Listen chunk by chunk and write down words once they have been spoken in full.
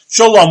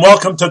Shalom,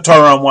 welcome to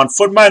Torah on One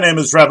Foot. My name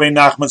is Rabbi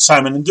Nachman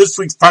Simon. In this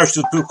week's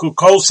Parshas Buku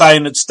Kosai,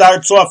 and it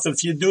starts off,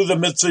 if you do the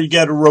mitzvah, you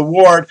get a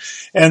reward,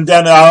 and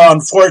then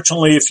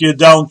unfortunately, if you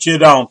don't, you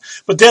don't.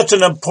 But that's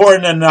an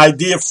important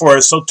idea for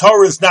us. So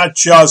Torah is not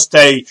just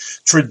a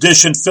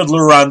tradition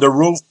fiddler on the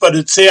roof, but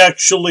it's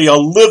actually a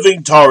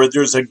living Torah.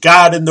 There's a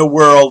God in the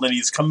world, and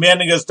He's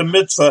commanding us the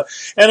mitzvah,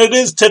 and it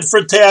is tit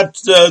for tat,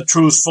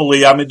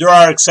 truthfully. I mean, there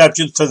are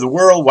exceptions to the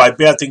world, why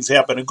bad things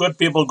happen to good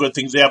people, good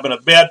things happen to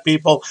bad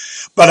people,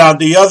 but on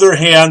the other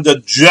hand,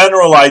 the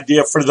general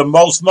idea for the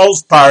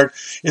most part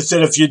is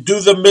that if you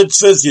do the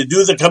mitzvahs, you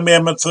do the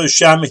commandments of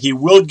Hashem, He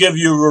will give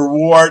you a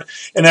reward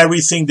and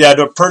everything that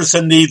a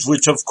person needs,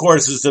 which of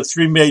course is the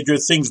three major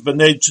things: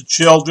 b'nei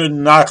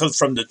children, nachas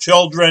from the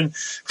children,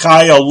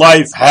 chaya,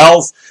 life,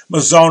 health,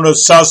 mazona,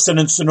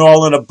 sustenance, in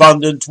all an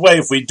abundant way.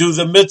 If we do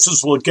the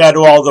mitzvahs, we'll get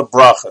all the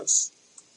brachas.